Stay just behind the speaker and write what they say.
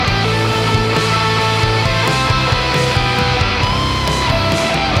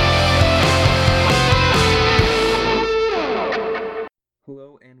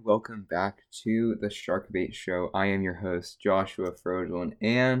welcome back to the Sharkbait Show. I am your host, Joshua Frogelin,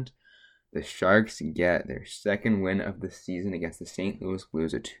 and the Sharks get their second win of the season against the St. Louis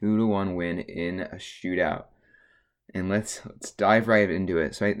Blues, a 2-1 win in a shootout. And let's dive right into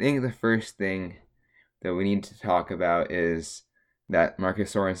it. So I think the first thing that we need to talk about is that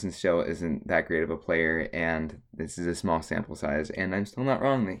Marcus Sorensen still isn't that great of a player, and this is a small sample size, and I'm still not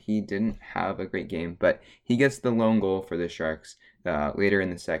wrong that he didn't have a great game, but he gets the lone goal for the Sharks later in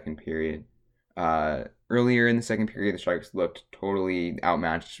the second period. Earlier in the second period, the Sharks looked totally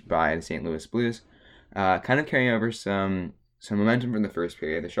outmatched by the St. Louis Blues, kind of carrying over some momentum from the first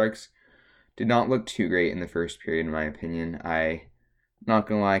period. The Sharks did not look too great in the first period, in my opinion. Not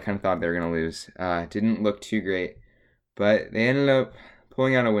gonna lie, I kind of thought they were gonna lose. Didn't look too great, but they ended up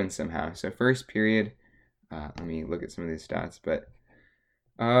pulling out a win somehow. So first period, let me look at some of these stats, but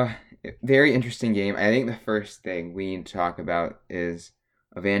very interesting game. I think the first thing we need to talk about is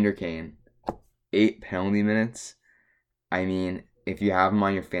Evander Kane. 8 penalty minutes. I mean, if you have him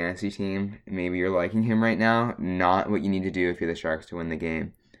on your fantasy team, maybe you're liking him right now. Not what you need to do if you're the Sharks to win the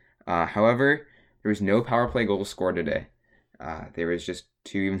game. However, there was no power play goals scored today. There was just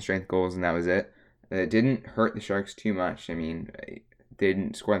 2 even strength goals, and that was it. It didn't hurt the Sharks too much. I mean, they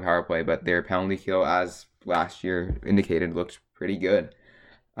didn't score on the power play, but their penalty kill, as last year indicated, looked pretty good.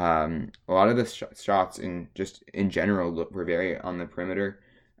 A lot of the shots in general were very on the perimeter.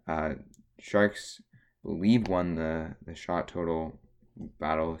 Sharks, I believe, won the shot total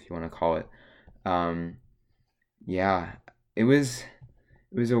battle, if you want to call it. Yeah, it was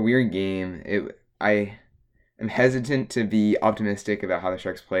a weird game. I am hesitant to be optimistic about how the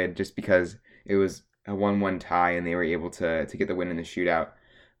Sharks played, just because it was a 1-1 tie and they were able to get the win in the shootout.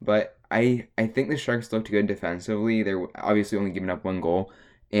 But I think the Sharks looked good defensively. They're obviously only giving up 1 goal,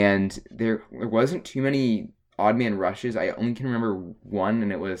 and there wasn't too many odd man rushes. I only can remember one,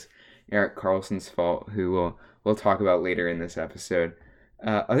 and it was Erik Karlsson's fault, who we'll talk about later in this episode.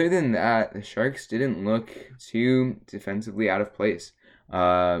 Other than that, the Sharks didn't look too defensively out of place.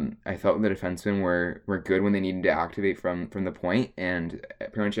 I felt the defensemen were good when they needed to activate from the point, and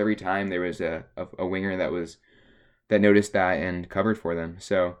pretty much every time there was a winger that noticed that and covered for them.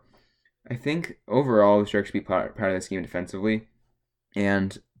 So I think overall the Sharks should be proud of this game defensively.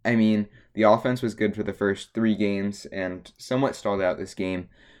 And I mean, the offense was good for the first 3 games and somewhat stalled out this game.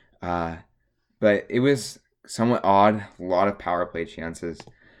 But it was somewhat odd. A lot of power play chances.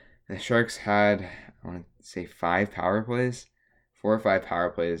 The Sharks had, I want to say, 5 power plays. 4 or 5 power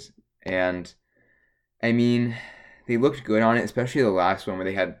plays. And I mean, they looked good on it, especially the last one where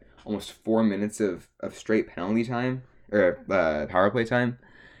they had almost 4 minutes of straight penalty time, or power play time,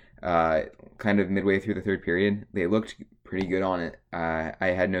 kind of midway through the third period. They looked pretty good on it. I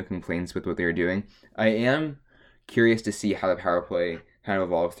had no complaints with what they were doing. I am curious to see how the power play kind of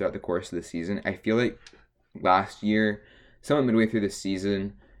evolves throughout the course of the season. I feel like last year, somewhat midway through the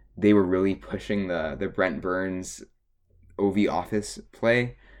season, they were really pushing the Brent Burns OV office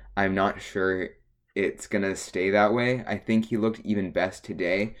play. I'm not sure it's gonna stay that way. I think he looked even best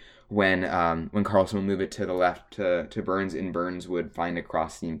today when Karlsson would move it to the left to Burns, and Burns would find a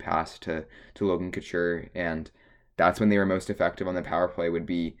cross seam pass to Logan Couture, and that's when they were most effective on the power play. Would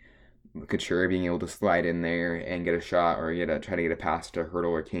be Couture being able to slide in there and get a shot, or try to get a pass to Hertl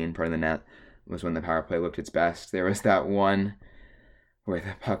or Kane part of the net. Was when the power play looked its best. There was that one where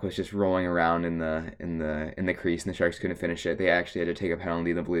the puck was just rolling around in the crease, and the Sharks couldn't finish it. They actually had to take a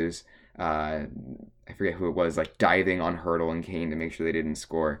penalty. The Blues, I forget who it was, like diving on Hertl and Kane to make sure they didn't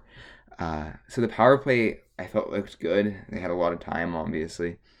score. So the power play, I felt, looked good. They had a lot of time,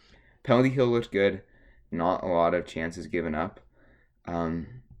 obviously. Penalty kill looked good. Not a lot of chances given up.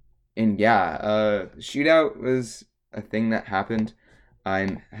 And yeah, shootout was a thing that happened.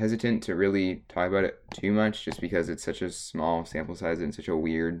 I'm hesitant to really talk about it too much, just because it's such a small sample size and such a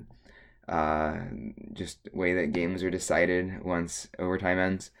weird just way that games are decided once overtime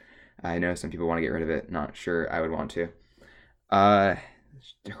ends. I know some people want to get rid of it. Not sure I would want to.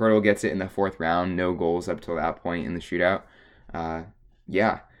 Hertl gets it in the 4th round. No goals up till that point in the shootout.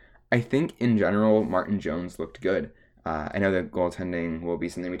 Yeah, I think in general Martin Jones looked good. I know that goaltending will be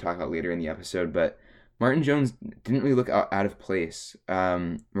something we talk about later in the episode, but Martin Jones didn't really look out of place.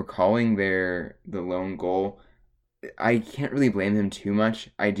 Recalling the lone goal, I can't really blame him too much.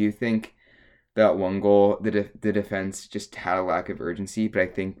 I do think that 1 goal, the defense just had a lack of urgency, but I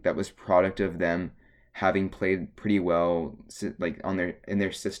think that was product of them having played pretty well, like in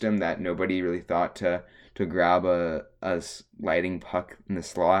their system, that nobody really thought to grab a sliding puck in the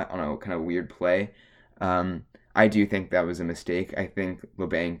slot on a kind of weird play. I do think that was a mistake. I think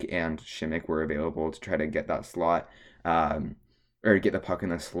Labanc and Šimik were available to try to get that slot. or get the puck in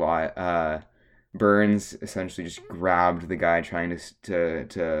the slot. Burns essentially just grabbed the guy trying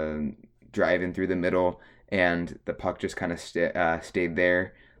to drive in through the middle, and the puck just kind of stayed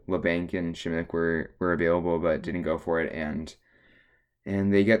there. LeBanc and Schmidt were available, but didn't go for it, and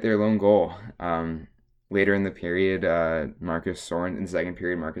they get their lone goal. Later in the period, in the second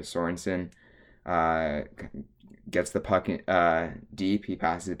period, Marcus Sorensen uh, gets the puck deep. He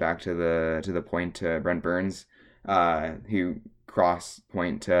passes it back to the point to Brent Burns, who cross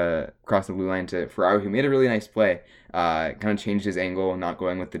the blue line to Ferraro, who made a really nice play. Kind of changed his angle, not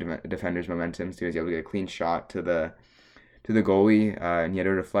going with the defender's momentum, so he was able to get a clean shot to the goalie, and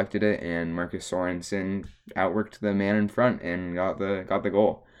Nieto deflected it, and Marcus Sorensen outworked the man in front and got the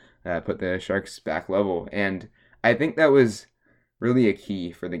goal. Put the Sharks back level, and I think that was really a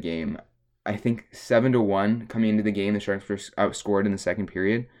key for the game. I think 7-1 coming into the game, the Sharks were outscored in the second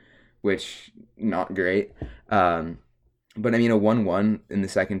period, which not great. But I mean, a 1-1 in the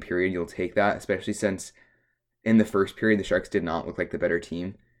second period, you'll take that, especially since in the first period the Sharks did not look like the better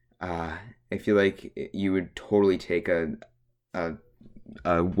team. I feel like you would totally take a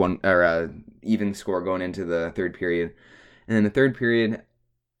one or a even score going into the third period, and in the third period,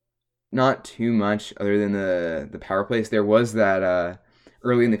 not too much other than the power plays. There was that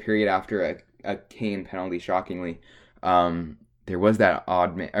early in the period after a Kane penalty, shockingly. There was that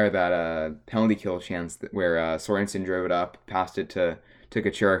penalty kill chance where Sorensen drove it up, passed it to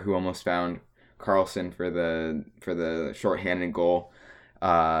Kachura, who almost found Carlson for the shorthanded goal.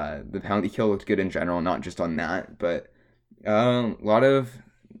 The penalty kill looked good in general, not just on that, but a lot of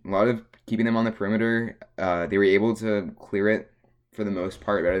keeping them on the perimeter. They were able to clear it for the most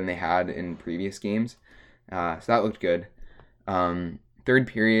part better than they had in previous games, so that looked good. Third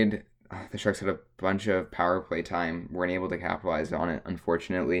period, the Sharks had a bunch of power play time, weren't able to capitalize on it,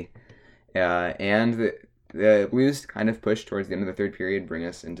 unfortunately, and the Blues kind of pushed towards the end of the third period, bring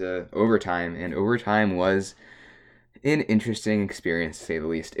us into overtime, and overtime was an interesting experience, to say the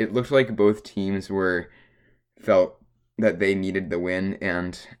least. It looked like both teams felt that they needed the win,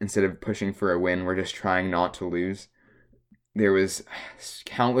 and instead of pushing for a win, were just trying not to lose. There was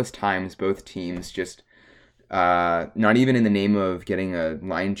countless times both teams just, not even in the name of getting a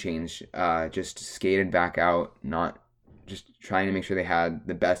line change, just skated back out, not just trying to make sure they had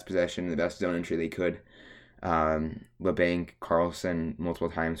the best possession, the best zone entry they could. LeBanc, Carlson, multiple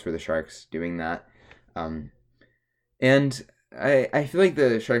times for the Sharks doing that. And I feel like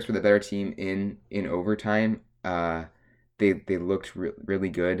the Sharks were the better team in overtime. They looked really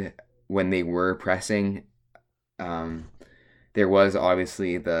good when they were pressing. There was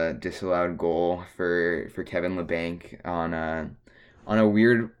obviously the disallowed goal for Kevin LeBanc on a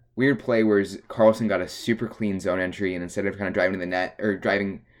weird play where Carlson got a super clean zone entry, and instead of kind of driving to the net or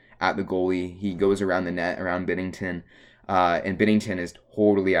driving at the goalie, he goes around the net around Binnington, and Binnington is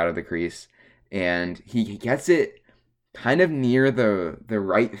totally out of the crease, and he gets it kind of near the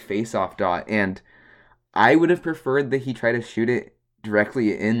right face-off dot, and I would have preferred that he try to shoot it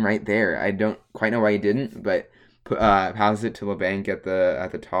directly in right there. I don't quite know why he didn't, but passes it to LeBanc at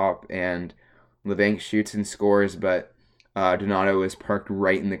the top, and LeBanc shoots and scores, but Donato was parked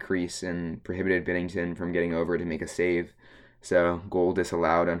right in the crease and prohibited Binnington from getting over to make a save. So goal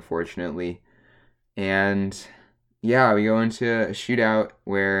disallowed, unfortunately. And yeah, we go into a shootout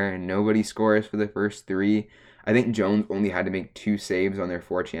where nobody scores for the first three. I think Jones only had to make 2 saves on their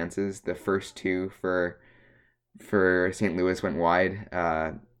 4 chances. The first 2 for St. Louis went wide.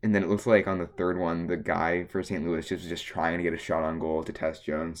 And then it looks like on the third one, the guy for St. Louis was just trying to get a shot on goal to test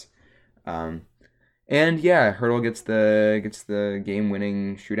Jones. And yeah, Hertl gets the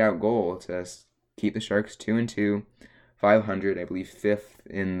game-winning shootout goal to keep the Sharks 2-2, 500, I believe 5th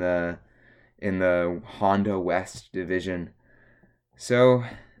in the Honda West division. So,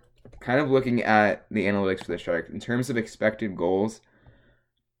 kind of looking at the analytics for the Sharks in terms of expected goals,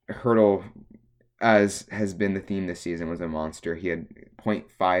 Hertl, as has been the theme this season, was a monster. He had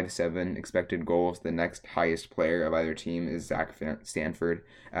 0.57 expected goals. The next highest player of either team is Zach Stanford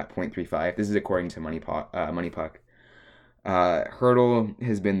at 0.35. This is according to Money Puck. Hertl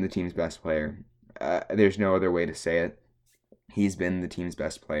has been the team's best player. There's no other way to say it. He's been the team's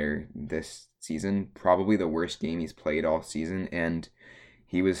best player this season. Probably the worst game he's played all season, and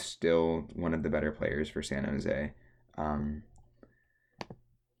he was still one of the better players for San Jose.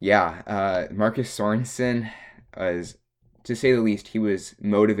 Marcus Sorensen was, to say the least, he was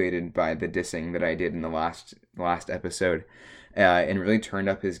motivated by the dissing that I did in the last episode, and really turned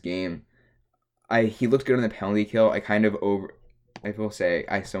up his game. He looked good on the penalty kill. I will say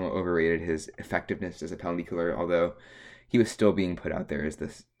I somewhat overrated his effectiveness as a penalty killer, although he was still being put out there as the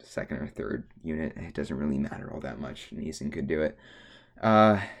second or third unit. It doesn't really matter all that much. Neeson could do it.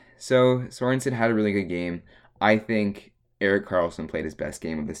 So Sorensen had a really good game. I think Erik Karlsson played his best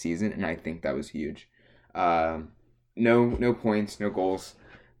game of the season, and I think that was huge. No points, no goals,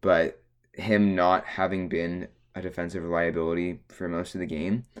 but him not having been a defensive liability for most of the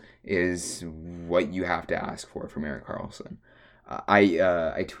game is what you have to ask for from Erik Karlsson.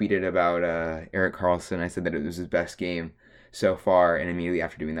 I tweeted about Erik Karlsson. I said that it was his best game so far, and immediately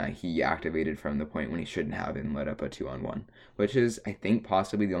after doing that, he activated from the point when he shouldn't have and led up a 2-on-1, which is, I think,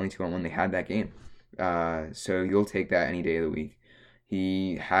 possibly the only 2-on-1 they had that game. So you'll take that any day of the week.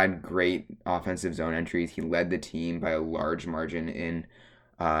 He had great offensive zone entries. He led the team by a large margin in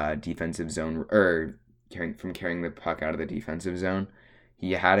defensive zone, or carrying the puck out of the defensive zone.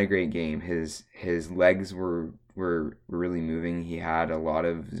 He had a great game. His legs were really moving. He had a lot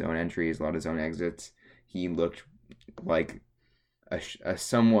of zone entries, a lot of zone exits. He looked like a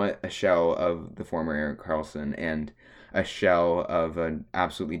somewhat a shell of the former Erik Karlsson, and a shell of an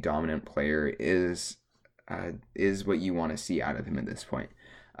absolutely dominant player is what you want to see out of him at this point.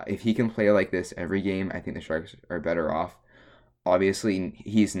 If he can play like this every game, I think the Sharks are better off. Obviously,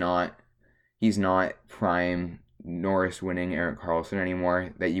 he's not prime Norris winning Erik Karlsson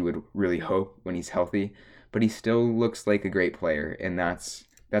anymore that you would really hope when he's healthy, but he still looks like a great player, and that's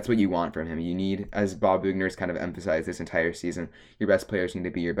what you want from him. You need, as Bob Bugner's kind of emphasized this entire season, your best players need to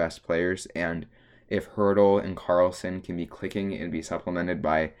be your best players, and if Hertl and Karlsson can be clicking and be supplemented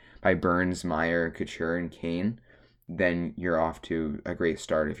by Burns, Meier, Couture, and Kane, then you're off to a great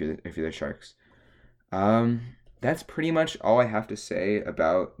start if you're the Sharks. That's pretty much all I have to say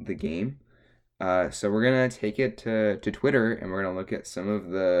about the game. So we're gonna take it to Twitter, and we're gonna look at some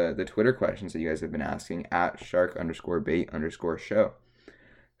of the Twitter questions that you guys have been asking at @shark_bait_show.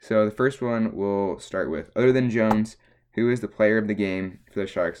 So the first one we'll start with: other than Jones, who is the player of the game for the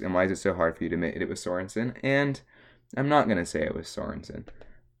Sharks, and why is it so hard for you to admit it was Sorensen? And I'm not gonna say it was Sorensen.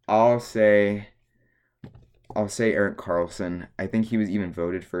 I'll say Erik Karlsson. I think he was even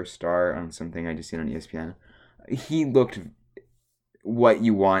voted first star on something I just seen on ESPN. He looked what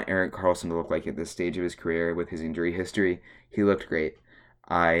you want Erik Karlsson to look like at this stage of his career with his injury history. He looked great.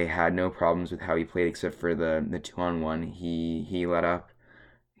 I had no problems with how he played except for the 2-on-1 he let up.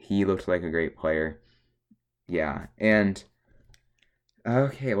 He looked like a great player. Yeah, and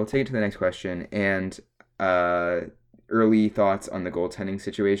okay, we'll take it to the next question. And early thoughts on the goaltending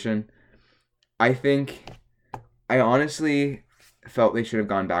situation. I honestly felt they should have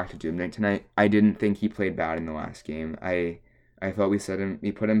gone back to Dubnyk tonight. I didn't think he played bad in the last game. I felt we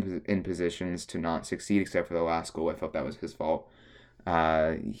put him in positions to not succeed except for the last goal. I felt that was his fault.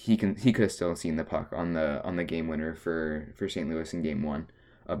 He could have still seen the puck on the game winner for St. Louis in game 1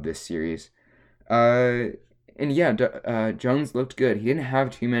 of this series. And yeah, Jones looked good. He didn't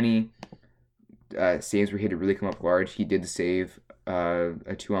have too many saves where he had to really come up large. He did save a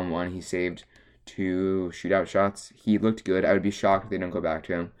 2-on-1. He saved 2 shootout shots. He looked good. I would be shocked if they don't go back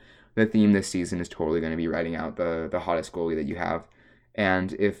to him. The theme this season is totally going to be riding out the hottest goalie that you have.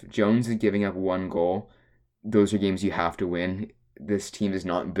 And if Jones is giving up 1 goal, those are games you have to win. This team is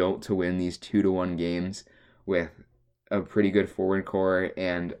not built to win these 2-1 games with a pretty good forward core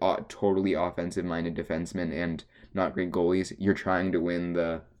and totally offensive-minded defensemen and not great goalies. You're trying to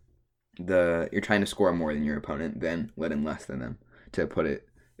win you're trying to score more than your opponent, then let in less than them, to put it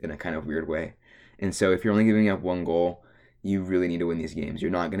in a kind of weird way. And so if you're only giving up 1 goal, you really need to win these games. You're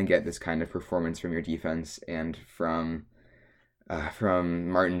not going to get this kind of performance from your defense and from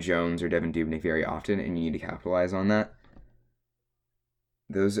Martin Jones or Devan Dubnyk very often, and you need to capitalize on that.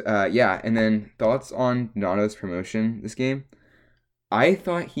 And then thoughts on Donato's promotion this game. I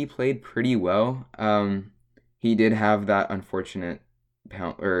thought he played pretty well. He did have that unfortunate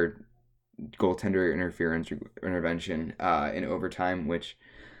goaltender intervention in overtime, which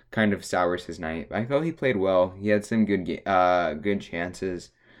kind of sours his night. I felt he played well. He had some good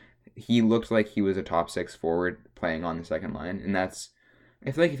chances. He looked like he was a top 6 forward playing on the second line, and I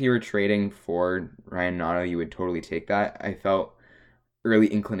feel like if you were trading for Ryan Donato, you would totally take that. I felt early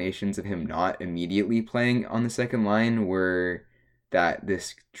inclinations of him not immediately playing on the second line were that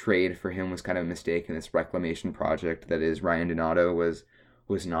this trade for him was kind of a mistake, and this reclamation project that is Ryan Donato was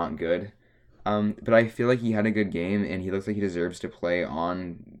not good. But I feel like he had a good game, and he looks like he deserves to play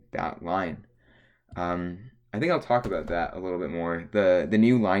on that line. I think I'll talk about that a little bit more. The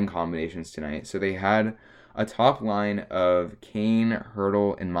new line combinations tonight. So they had a top line of Kane,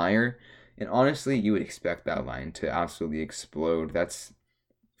 Hertl, and Meier. And honestly, you would expect that line to absolutely explode. That's,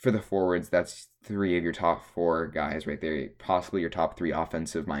 for the forwards, that's 3 of your top 4 guys right there. Possibly your top 3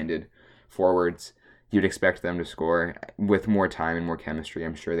 offensive-minded forwards. you'd expect them to score with more time and more chemistry.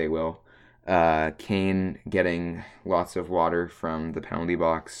 I'm sure they will. Kane getting lots of water from the penalty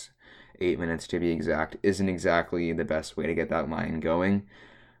box, 8 minutes to be exact, isn't exactly the best way to get that line going.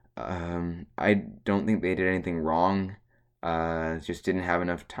 I don't think they did anything wrong. Just didn't have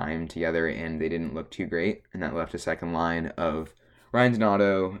enough time together, and they didn't look too great. And that left a second line of Ryan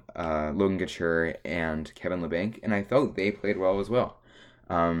Donato, Logan Couture, and Kevin Labanc, and I thought they played well as well.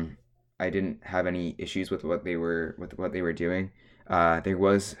 I didn't have any issues with what they were doing. There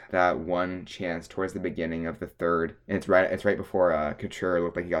was that one chance towards the beginning of the third, and it's right before Couture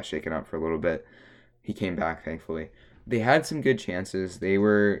looked like he got shaken up for a little bit. He came back, thankfully. They had some good chances. They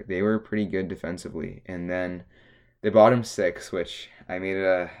were pretty good defensively, and then the bottom six, which I made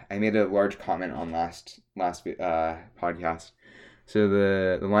a large comment on last podcast. So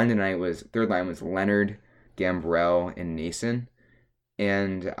the line tonight was third line was Leonard, Gambrell, and Nason,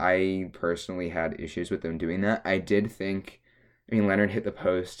 and I personally had issues with them doing that. I did think, I mean, Leonard hit the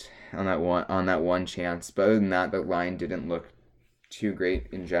post on that one chance, but other than that, the line didn't look too great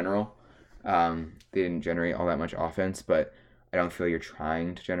in general. They didn't generate all that much offense, but I don't feel you're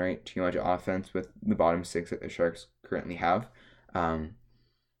trying to generate too much offense with the bottom six that the Sharks currently have. Um,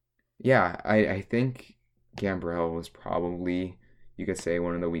 yeah, I think Gambrell was probably, you could say,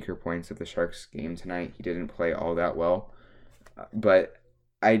 one of the weaker points of the Sharks game tonight. He didn't play all that well. But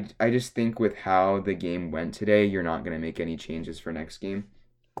I just think with how the game went today, you're not going to make any changes for next game.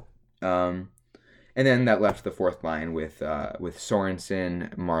 Um, and then that left the fourth line with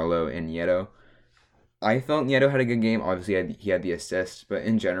Sorensen, Marlowe, and Nieto. I felt Nieto had a good game. Obviously, he had the assist, but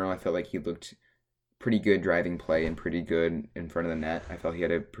in general, I felt like he looked pretty good driving play and pretty good in front of the net. I felt he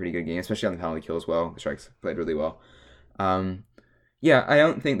had a pretty good game, especially on the penalty kill as well. The Sharks played really well. Um, yeah, I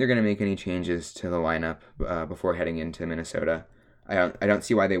don't think they're going to make any changes to the lineup before heading into Minnesota. I don't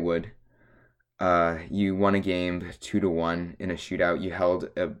see why they would. You won a game 2-1 in a shootout. You held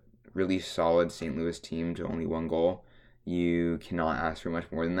a really solid St. Louis team to only one goal. You cannot ask for much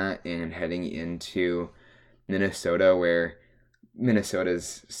more than that. And heading into Minnesota, where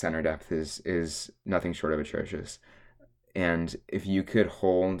Minnesota's center depth is nothing short of atrocious. And if you could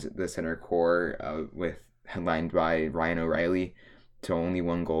hold the center core headlined by Ryan O'Reilly to only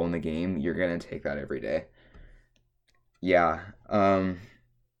one goal in the game, you're going to take that every day. Yeah. I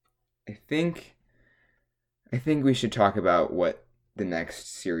think we should talk about what the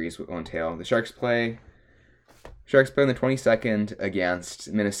next series will entail. The Sharks play on the 22nd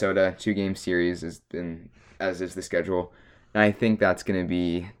against Minnesota. 2-game series as is the schedule. And I think that's gonna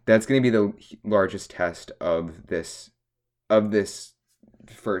be the largest test of this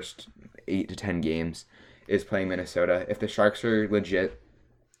first 8 to 10 games is playing Minnesota. If the Sharks are legit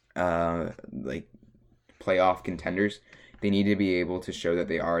like playoff contenders, they need to be able to show that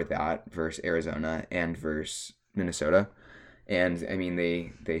they are that versus Arizona and versus Minnesota. And I mean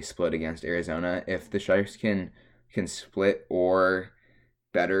they split against Arizona. If the Sharks can split or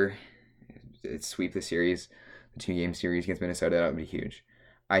better sweep the series, the 2-game series against Minnesota, that would be huge.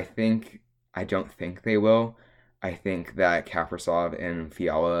 I don't think they will. I think that Kaprizov and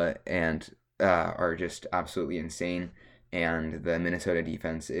Fiala are just absolutely insane, and the Minnesota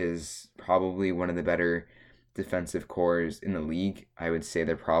defense is probably one of the better defensive cores in the league. I would say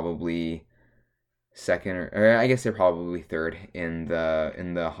they're probably second, or I guess they're probably third in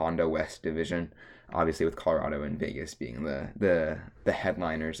the Honda West division. Obviously, with Colorado and Vegas being the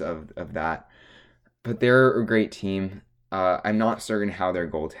headliners of that. But they're a great team. I'm not certain how their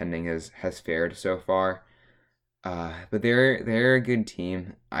goaltending has fared so far. But they're a good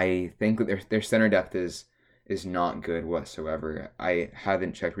team. I think that their center depth is not good whatsoever. I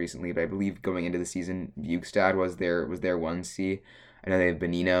haven't checked recently, but I believe going into the season, Bukestad was their 1C. I know they have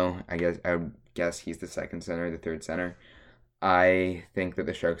Bonino. I would guess he's the second center, the third center. I think that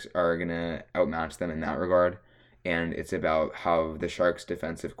the Sharks are gonna outmatch them in that regard, and it's about how the Sharks'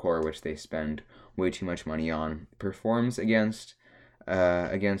 defensive core, which they spend way too much money on, performs against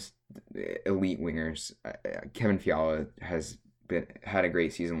elite wingers. Kevin Fiala had a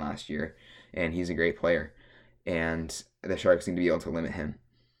great season last year, and he's a great player, and the Sharks need to be able to limit him.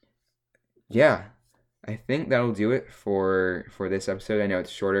 Yeah, I think that'll do it for this episode. I know it's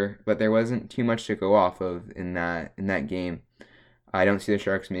shorter, but there wasn't too much to go off of in that game. I don't see the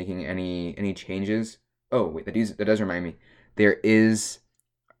Sharks making any changes. Oh wait, that does remind me. There is.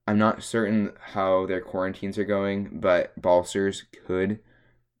 I'm not certain how their quarantines are going, but Balcers could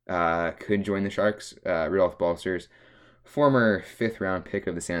join the Sharks. Rudolph Balcers, former 5th-round pick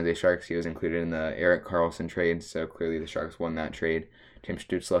of the San Jose Sharks, he was included in the Erik Karlsson trade, so clearly the Sharks won that trade. Tim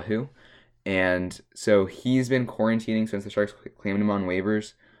Stützle, who? And so he's been quarantining since the Sharks claimed him on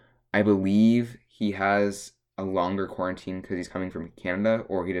waivers. I believe he has a longer quarantine because he's coming from Canada,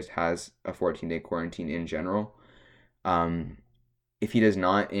 or he just has a 14-day quarantine in general. Um, if he does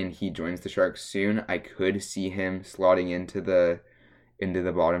not and he joins the Sharks soon, I could see him slotting into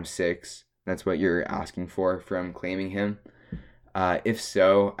the bottom six. That's what you're asking for from claiming him. If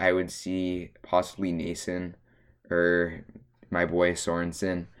so, I would see possibly Nason or my boy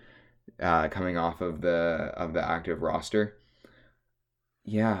Sorensen coming off of the active roster.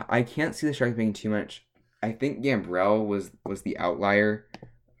 Yeah, I can't see the Sharks making too much. I think Gambrell was the outlier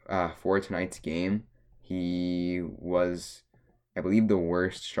for tonight's game. He was, I believe, the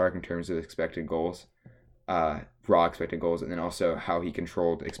worst Shark in terms of expected goals, raw expected goals, and then also how he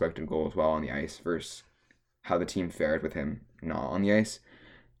controlled expected goals while on the ice versus how the team fared with him not on the ice.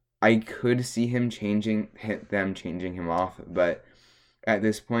 I could see them changing him off, but at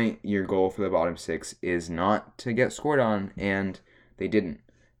this point, your goal for the bottom six is not to get scored on, and they didn't.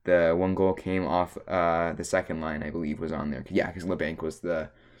 The one goal came off the second line, I believe, was on there. Yeah, because Labanc was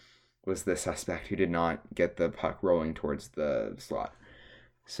the suspect who did not get the puck rolling towards the slot.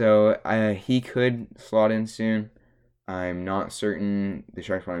 So he could slot in soon. I'm not certain the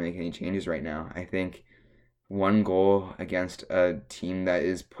Sharks want to make any changes right now. I think one goal against a team that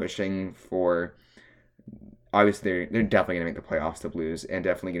is pushing for, obviously they're definitely going to make the playoffs, the Blues, and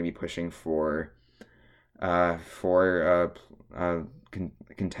definitely going to be pushing for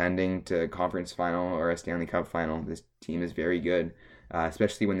contending to conference final or a Stanley Cup final. This team is very good,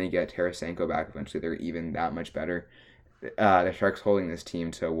 especially when they get Tarasenko back. Eventually, they're even that much better. The Sharks holding this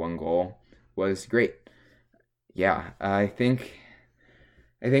team to one goal was great. Yeah, I think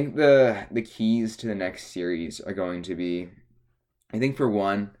the keys to the next series are going to be, I think for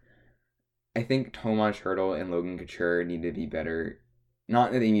one, I think Tomas Hertl and Logan Couture need to be better.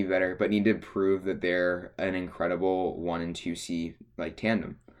 Not that they need to be better, but need to prove that they're an incredible 1 and 2C like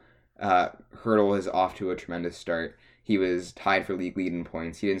tandem. Hertl is off to a tremendous start. He was tied for league lead in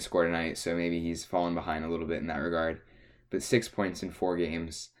points. He didn't score tonight, so maybe he's fallen behind a little bit in that regard. But 6 points in 4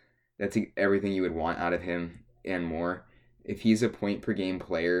 games, that's everything you would want out of him and more. If he's a point per game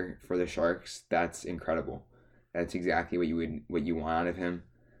player for the Sharks, that's incredible. That's exactly what you want out of him.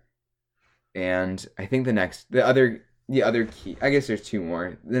 And I think the other key, I guess there's two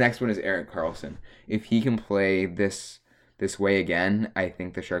more. The next one is Erik Karlsson. If he can play this way again, I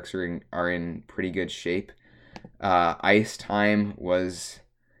think the Sharks are in pretty good shape. Ice time was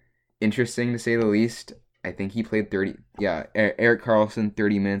interesting to say the least. I think he played 30. Yeah, Erik Karlsson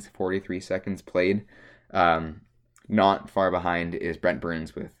 30 minutes 43 seconds played. Not far behind is Brent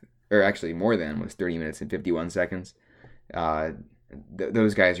Burns or actually more than, was 30 minutes and 51 seconds.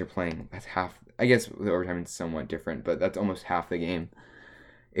 Those guys are playing. That's half. I guess the overtime is somewhat different, but that's almost half the game.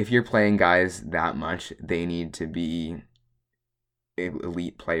 If you're playing guys that much, they need to be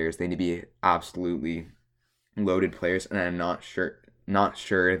elite players. They need to be absolutely loaded players, and I'm not sure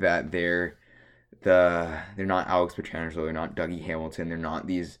that they're not Alex Pietrangelo, they're not Dougie Hamilton, they're not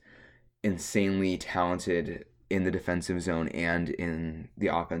these insanely talented in the defensive zone and in the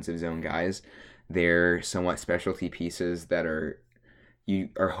offensive zone guys. They're somewhat specialty pieces that you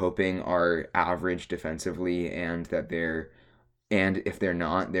are hoping are average defensively, and if they're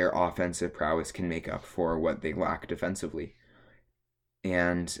not, their offensive prowess can make up for what they lack defensively.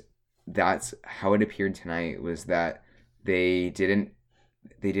 And that's how it appeared tonight, was that they didn't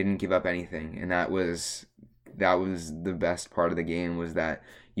give up anything, and that was the best part of the game, was that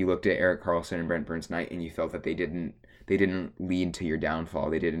you looked at Erik Karlsson and Brent Burns tonight and you felt that they didn't lead to your downfall.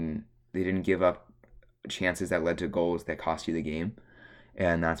 They didn't give up chances that led to goals that cost you the game,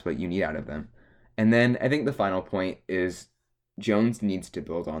 and that's what you need out of them. And then I think the final point is Jones needs to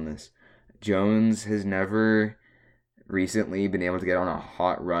build on this. Jones has never recently been able to get on a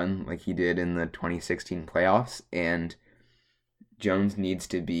hot run like he did in the 2016 playoffs, and Jones needs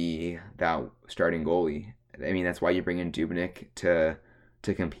to be that starting goalie. I mean, that's why you bring in Dubnyk to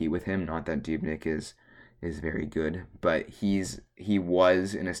compete with him. Not that Dubnyk is very good, but he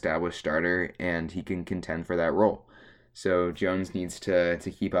was an established starter and he can contend for that role. So Jones needs to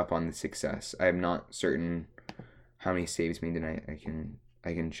keep up on the success. I'm not certain how many saves he made tonight.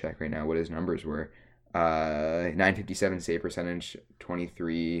 I can check right now what his numbers were. 957 save percentage,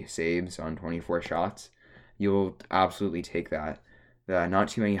 23 saves on 24 shots. You'll absolutely take that. Not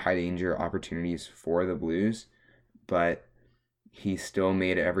too many high danger opportunities for the Blues, but he still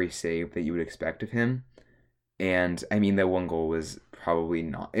made every save that you would expect of him. And I mean, that one goal was probably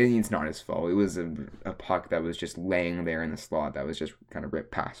not, it's not his fault. It was a puck that was just laying there in the slot that was just kind of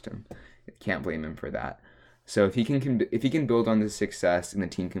ripped past him. Can't blame him for that. So if he can build on this success and the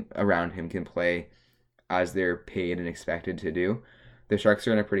team around him can play as they're paid and expected to do, the Sharks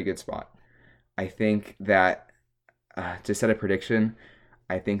are in a pretty good spot. I think that to set a prediction,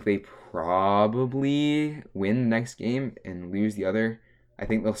 I think they probably win the next game and lose the other. I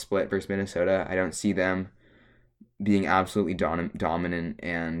think they'll split versus Minnesota. I don't see them being absolutely dominant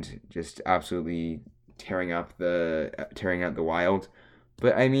and just absolutely tearing out the Wild.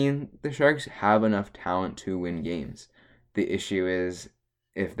 But I mean, the Sharks have enough talent to win games. The issue is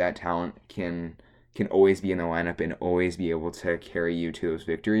if that talent can always be in the lineup and always be able to carry you to those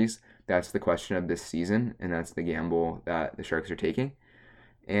victories. That's the question of this season, and that's the gamble that the Sharks are taking.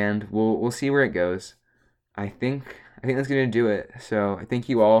 And we'll see where it goes. I think that's gonna do it. So I thank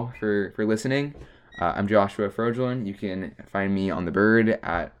you all for listening. I'm Joshua Frogelin. You can find me on the Bird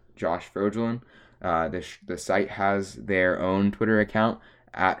at Josh Frogelin. The site has their own Twitter account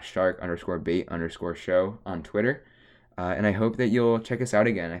at shark_bait_show on Twitter. And I hope that you'll check us out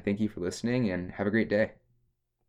again. I thank you for listening and have a great day.